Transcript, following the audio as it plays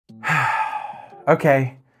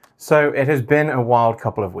Okay, so it has been a wild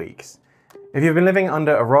couple of weeks. If you've been living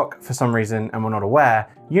under a rock for some reason and were not aware,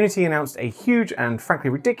 Unity announced a huge and frankly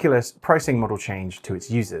ridiculous pricing model change to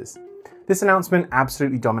its users. This announcement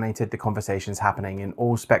absolutely dominated the conversations happening in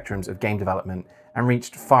all spectrums of game development and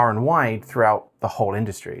reached far and wide throughout the whole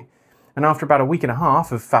industry. And after about a week and a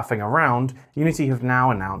half of faffing around, Unity have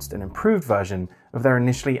now announced an improved version of their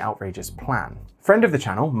initially outrageous plan. Friend of the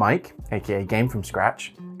channel, Mike, aka Game From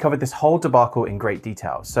Scratch, covered this whole debacle in great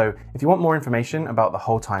detail, so if you want more information about the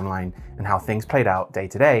whole timeline and how things played out day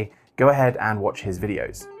to day, go ahead and watch his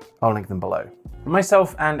videos. I'll link them below.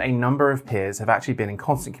 Myself and a number of peers have actually been in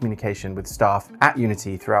constant communication with staff at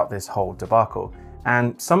Unity throughout this whole debacle,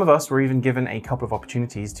 and some of us were even given a couple of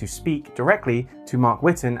opportunities to speak directly to Mark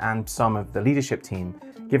Whitten and some of the leadership team,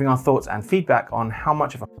 giving our thoughts and feedback on how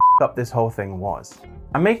much of a up this whole thing was.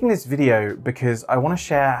 I'm making this video because I want to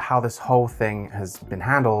share how this whole thing has been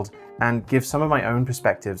handled and give some of my own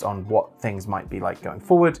perspectives on what things might be like going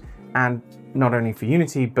forward, and not only for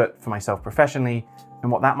Unity, but for myself professionally,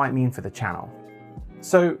 and what that might mean for the channel.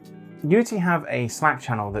 So, Unity have a Slack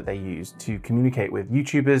channel that they use to communicate with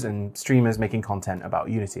YouTubers and streamers making content about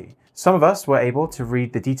Unity. Some of us were able to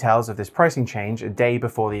read the details of this pricing change a day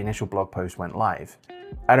before the initial blog post went live.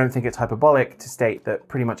 I don't think it's hyperbolic to state that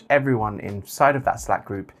pretty much everyone inside of that Slack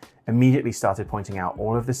group immediately started pointing out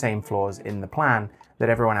all of the same flaws in the plan that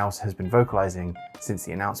everyone else has been vocalizing since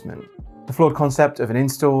the announcement. The flawed concept of an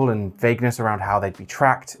install and vagueness around how they'd be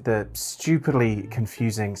tracked, the stupidly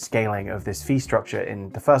confusing scaling of this fee structure in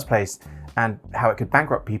the first place and how it could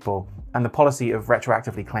bankrupt people, and the policy of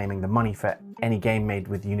retroactively claiming the money for any game made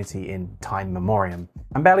with Unity in time memoriam.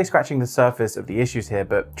 I'm barely scratching the surface of the issues here,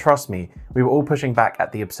 but trust me, we were all pushing back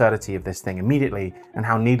at the absurdity of this thing immediately and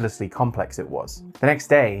how needlessly complex it was. The next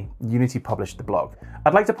day, Unity published the blog.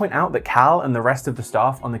 I'd like to point out that Cal and the rest of the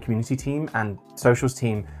staff on the community team and socials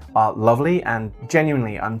team are lovely, and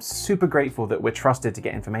genuinely, I'm super grateful that we're trusted to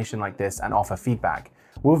get information like this and offer feedback.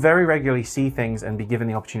 We'll very regularly see things and be given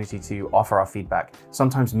the opportunity to offer our feedback,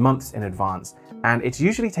 sometimes months in advance, and it's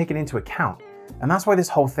usually taken into account. And that's why this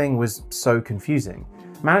whole thing was so confusing.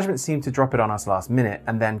 Management seemed to drop it on us last minute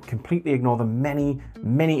and then completely ignore the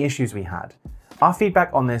many issues we had. Our feedback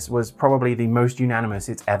on this was probably the most unanimous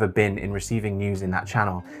it's ever been in receiving news in that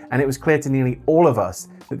channel, and it was clear to nearly all of us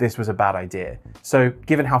that this was a bad idea. So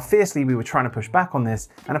given how fiercely we were trying to push back on this,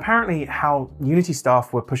 and apparently how Unity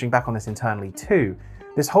staff were pushing back on this internally too,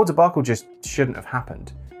 this whole debacle just shouldn't have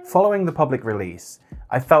happened. Following the public release,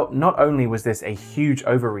 I felt not only was this a huge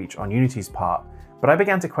overreach on Unity's part, but I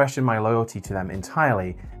began to question my loyalty to them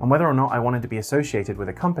entirely and whether or not I wanted to be associated with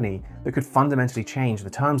a company that could fundamentally change the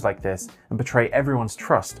terms like this and betray everyone's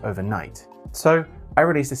trust overnight. So I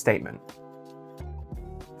released a statement.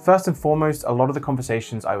 First and foremost, a lot of the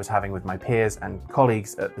conversations I was having with my peers and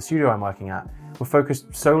colleagues at the studio I'm working at were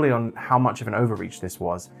focused solely on how much of an overreach this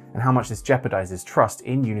was and how much this jeopardizes trust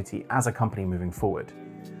in Unity as a company moving forward.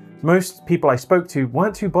 Most people I spoke to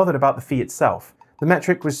weren't too bothered about the fee itself. The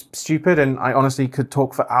metric was stupid, and I honestly could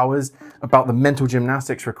talk for hours about the mental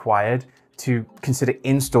gymnastics required to consider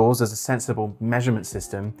installs as a sensible measurement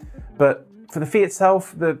system. But for the fee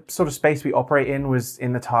itself, the sort of space we operate in was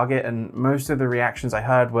in the target, and most of the reactions I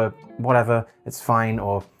heard were, whatever, it's fine,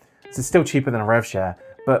 or it's still cheaper than a rev share.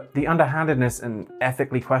 But the underhandedness and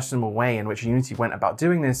ethically questionable way in which Unity went about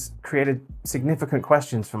doing this created significant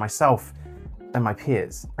questions for myself and my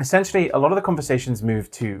peers. Essentially, a lot of the conversations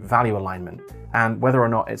moved to value alignment and whether or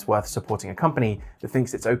not it's worth supporting a company that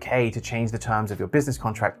thinks it's okay to change the terms of your business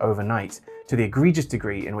contract overnight to the egregious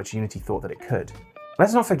degree in which Unity thought that it could.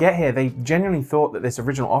 Let's not forget here, they genuinely thought that this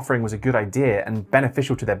original offering was a good idea and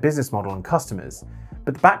beneficial to their business model and customers.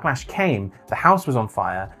 But the backlash came, the house was on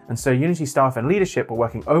fire, and so Unity staff and leadership were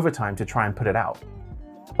working overtime to try and put it out.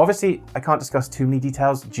 Obviously, I can't discuss too many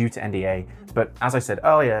details due to NDA, but as I said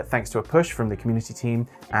earlier, thanks to a push from the community team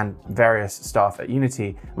and various staff at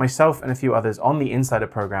Unity, myself and a few others on the Insider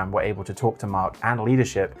program were able to talk to Mark and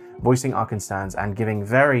leadership, voicing our concerns and giving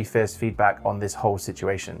very fierce feedback on this whole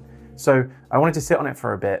situation. So I wanted to sit on it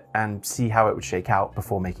for a bit and see how it would shake out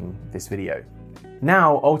before making this video.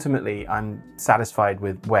 Now, ultimately, I'm satisfied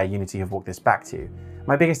with where Unity have walked this back to.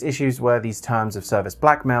 My biggest issues were these terms of service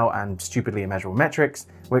blackmail and stupidly immeasurable metrics,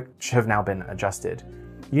 which have now been adjusted.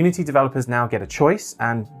 Unity developers now get a choice,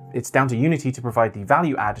 and it's down to Unity to provide the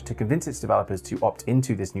value add to convince its developers to opt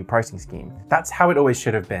into this new pricing scheme. That's how it always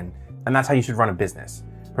should have been, and that's how you should run a business.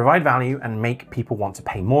 Provide value and make people want to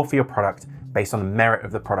pay more for your product based on the merit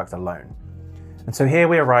of the product alone. And so here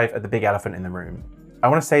we arrive at the big elephant in the room. I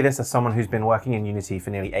want to say this as someone who's been working in Unity for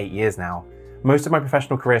nearly 8 years now. Most of my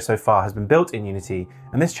professional career so far has been built in Unity,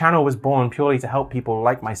 and this channel was born purely to help people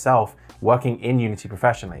like myself working in Unity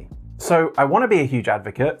professionally. So I want to be a huge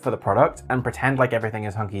advocate for the product and pretend like everything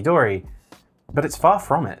is hunky-dory, but it's far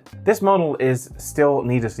from it. This model is still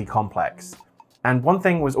needlessly complex. And one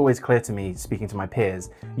thing was always clear to me speaking to my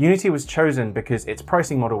peers: Unity was chosen because its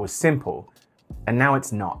pricing model was simple, and now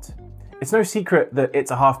it's not. It's no secret that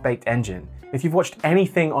it's a half-baked engine. If you've watched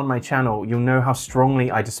anything on my channel, you'll know how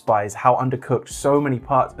strongly I despise how undercooked so many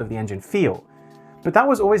parts of the engine feel. But that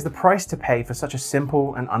was always the price to pay for such a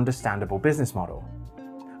simple and understandable business model.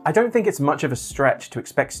 I don't think it's much of a stretch to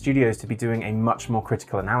expect studios to be doing a much more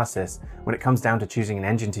critical analysis when it comes down to choosing an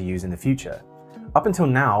engine to use in the future. Up until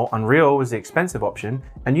now, Unreal was the expensive option,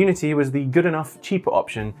 and Unity was the good enough, cheaper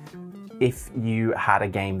option if you had a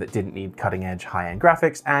game that didn't need cutting-edge, high-end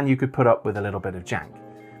graphics and you could put up with a little bit of jank.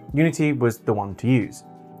 Unity was the one to use.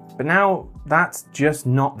 But now, that's just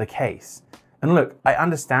not the case. And look, I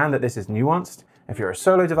understand that this is nuanced. If you're a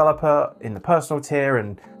solo developer in the personal tier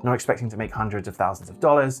and not expecting to make hundreds of thousands of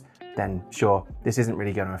dollars, then sure, this isn't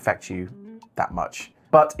really going to affect you that much.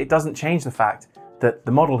 But it doesn't change the fact that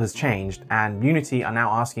the model has changed and Unity are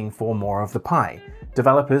now asking for more of the pie.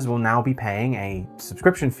 Developers will now be paying a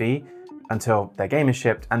subscription fee until their game is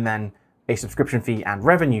shipped, and then a subscription fee and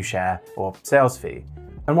revenue share or sales fee.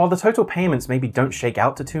 And while the total payments maybe don't shake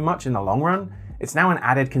out to too much in the long run, it's now an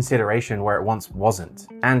added consideration where it once wasn't,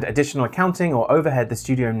 and additional accounting or overhead the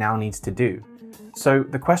studio now needs to do. So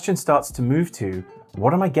the question starts to move to,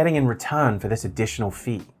 what am I getting in return for this additional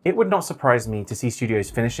fee? It would not surprise me to see studios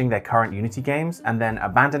finishing their current Unity games and then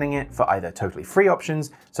abandoning it for either totally free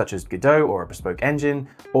options, such as Godot or a bespoke engine,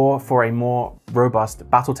 or for a more robust,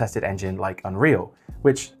 battle-tested engine like Unreal,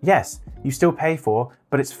 which, yes, you still pay for,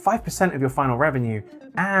 but it's 5% of your final revenue,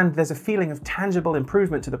 and there's a feeling of tangible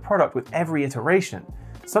improvement to the product with every iteration,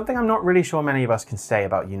 something I'm not really sure many of us can say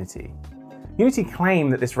about Unity. Unity claim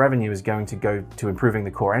that this revenue is going to go to improving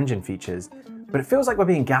the core engine features, but it feels like we're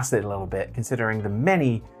being gaslit a little bit considering the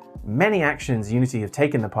many actions Unity have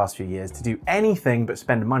taken the past few years to do anything but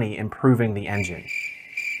spend money improving the engine.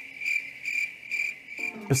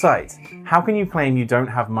 Besides, how can you claim you don't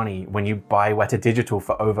have money when you buy Weta Digital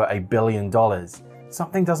for over $1 billion?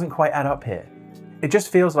 Something doesn't quite add up here. It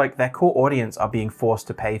just feels like their core audience are being forced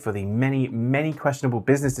to pay for the many questionable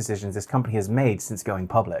business decisions this company has made since going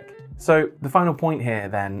public. So the final point here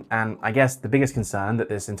then, and I guess the biggest concern that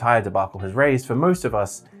this entire debacle has raised for most of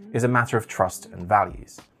us, is a matter of trust and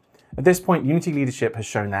values. At this point, Unity leadership has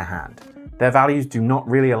shown their hand. Their values do not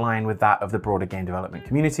really align with that of the broader game development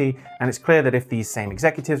community, and it's clear that if these same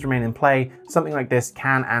executives remain in play, something like this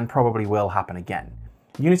can and probably will happen again.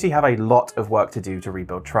 Unity have a lot of work to do to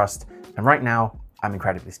rebuild trust, and right now, I'm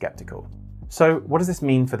incredibly skeptical. So what does this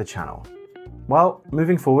mean for the channel? Well,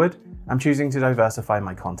 moving forward, I'm choosing to diversify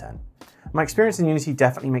my content. My experience in Unity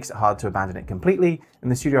definitely makes it hard to abandon it completely,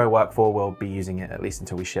 and the studio I work for will be using it at least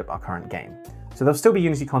until we ship our current game. So there'll still be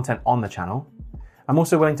Unity content on the channel. I'm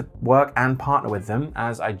also willing to work and partner with them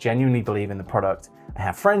as I genuinely believe in the product. I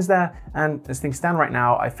have friends there, and as things stand right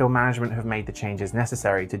now, I feel management have made the changes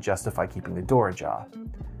necessary to justify keeping the door ajar.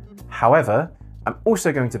 However, I'm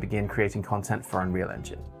also going to begin creating content for Unreal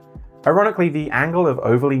Engine. Ironically, the angle of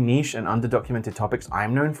overly niche and underdocumented topics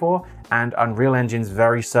I'm known for, and Unreal Engine's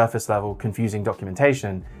very surface level, confusing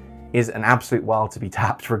documentation, is an absolute well to be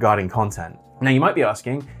tapped regarding content. Now you might be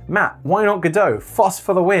asking, Matt, why not Godot? FOSS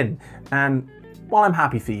for the win! And while I'm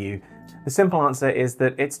happy for you, the simple answer is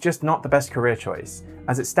that it's just not the best career choice.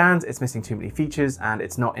 As it stands, it's missing too many features and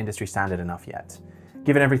it's not industry standard enough yet.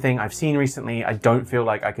 Given everything I've seen recently, I don't feel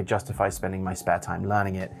like I could justify spending my spare time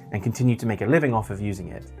learning it and continue to make a living off of using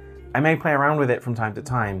it. I may play around with it from time to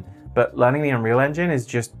time, but learning the Unreal Engine is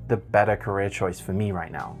just the better career choice for me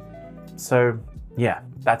right now. So yeah,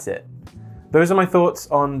 that's it. Those are my thoughts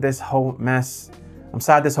on this whole mess. I'm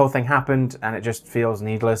sad this whole thing happened and it just feels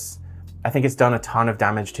needless. I think it's done a ton of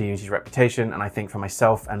damage to Unity's reputation, and I think for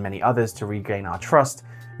myself and many others to regain our trust,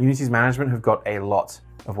 Unity's management have got a lot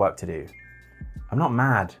of work to do. I'm not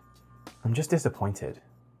mad, I'm just disappointed.